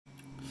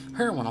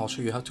Here one, I'll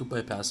show you how to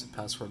bypass the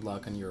password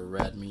lock on your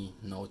Redmi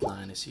Note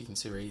 9, as you can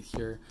see right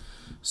here.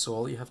 So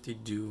all you have to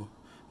do,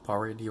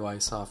 power your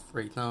device off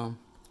right now.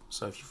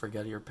 So if you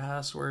forget your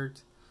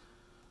password,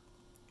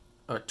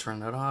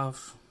 turn it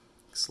off,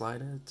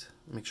 slide it,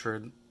 make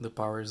sure the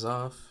power is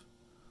off.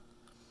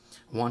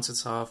 Once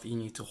it's off, you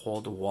need to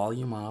hold the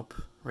volume up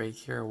right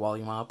here,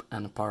 volume up,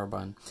 and the power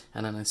button.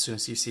 And then as soon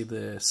as you see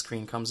the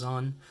screen comes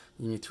on,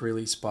 you need to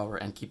release power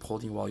and keep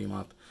holding volume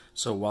up.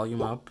 So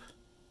volume up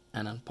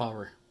and then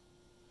power.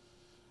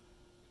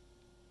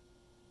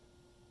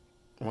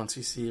 Once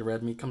you see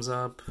Redmi comes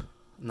up,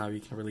 now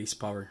you can release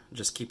power.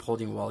 Just keep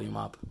holding volume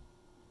up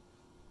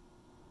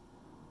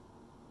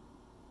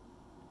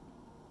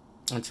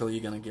until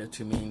you're gonna get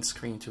to main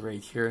screen to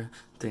right here.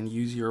 Then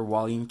use your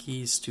volume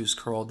keys to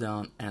scroll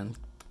down and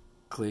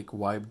click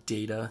wipe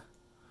data,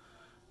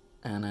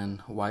 and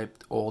then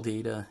wipe all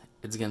data.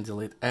 It's gonna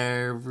delete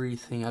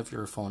everything off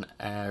your phone.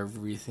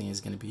 Everything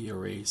is gonna be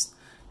erased.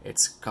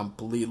 It's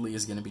completely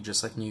is gonna be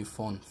just like new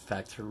phone.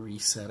 Factory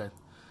reset it.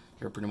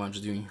 You're pretty much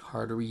doing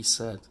hard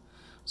reset.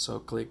 So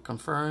click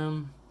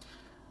confirm,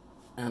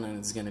 and then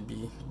it's gonna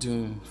be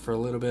doing for a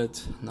little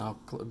bit. Now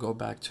go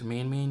back to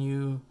main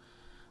menu.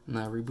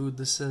 Now reboot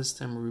the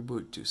system,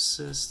 reboot to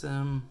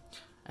system,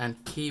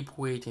 and keep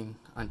waiting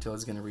until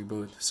it's gonna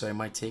reboot. So it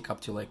might take up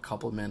to like a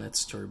couple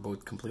minutes to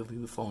reboot completely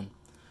the phone,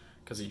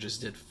 because you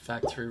just did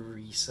factory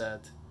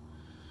reset.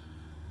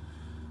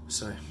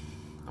 So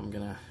I'm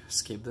gonna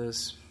skip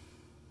this.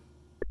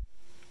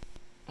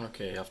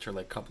 Okay, after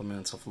like a couple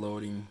minutes of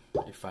loading,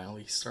 it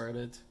finally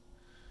started.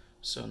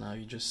 So now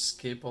you just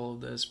skip all of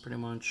this pretty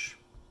much.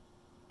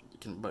 You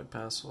can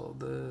bypass all of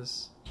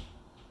this.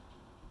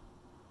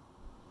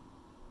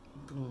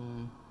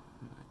 Boom.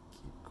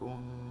 Keep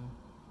going.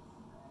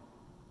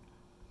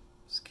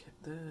 Skip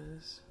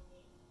this.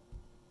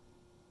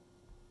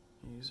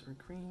 User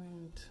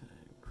agreement.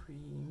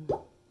 Agree.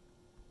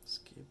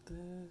 Skip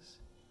this.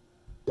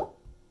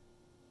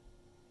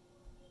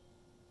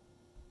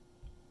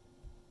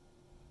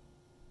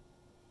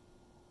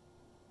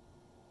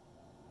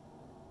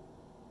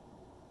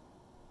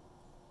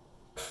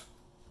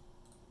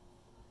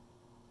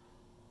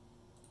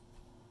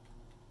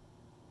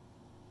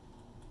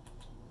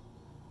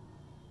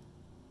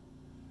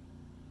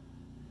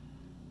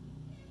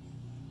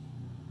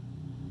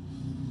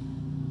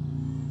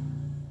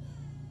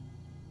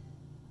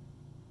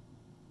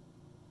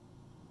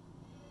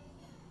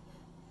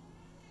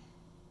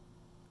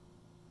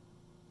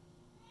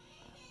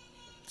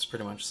 It's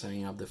pretty much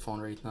setting up the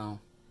phone right now.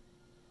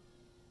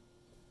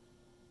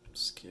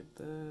 Skip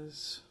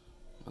this,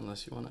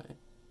 unless you want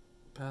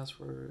a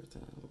password,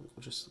 and we'll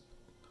just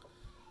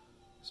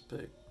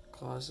pick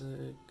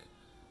classic.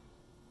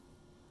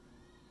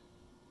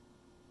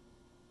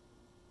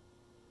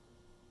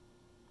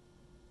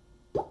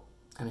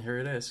 And here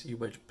it is. You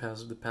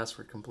bypassed the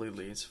password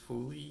completely. It's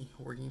fully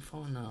working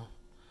phone now.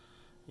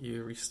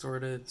 You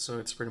restored it, so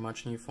it's pretty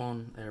much a new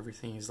phone.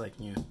 Everything is like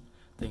new.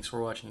 Thanks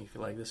for watching. If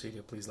you like this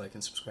video, please like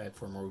and subscribe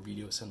for more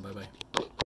videos, and bye bye.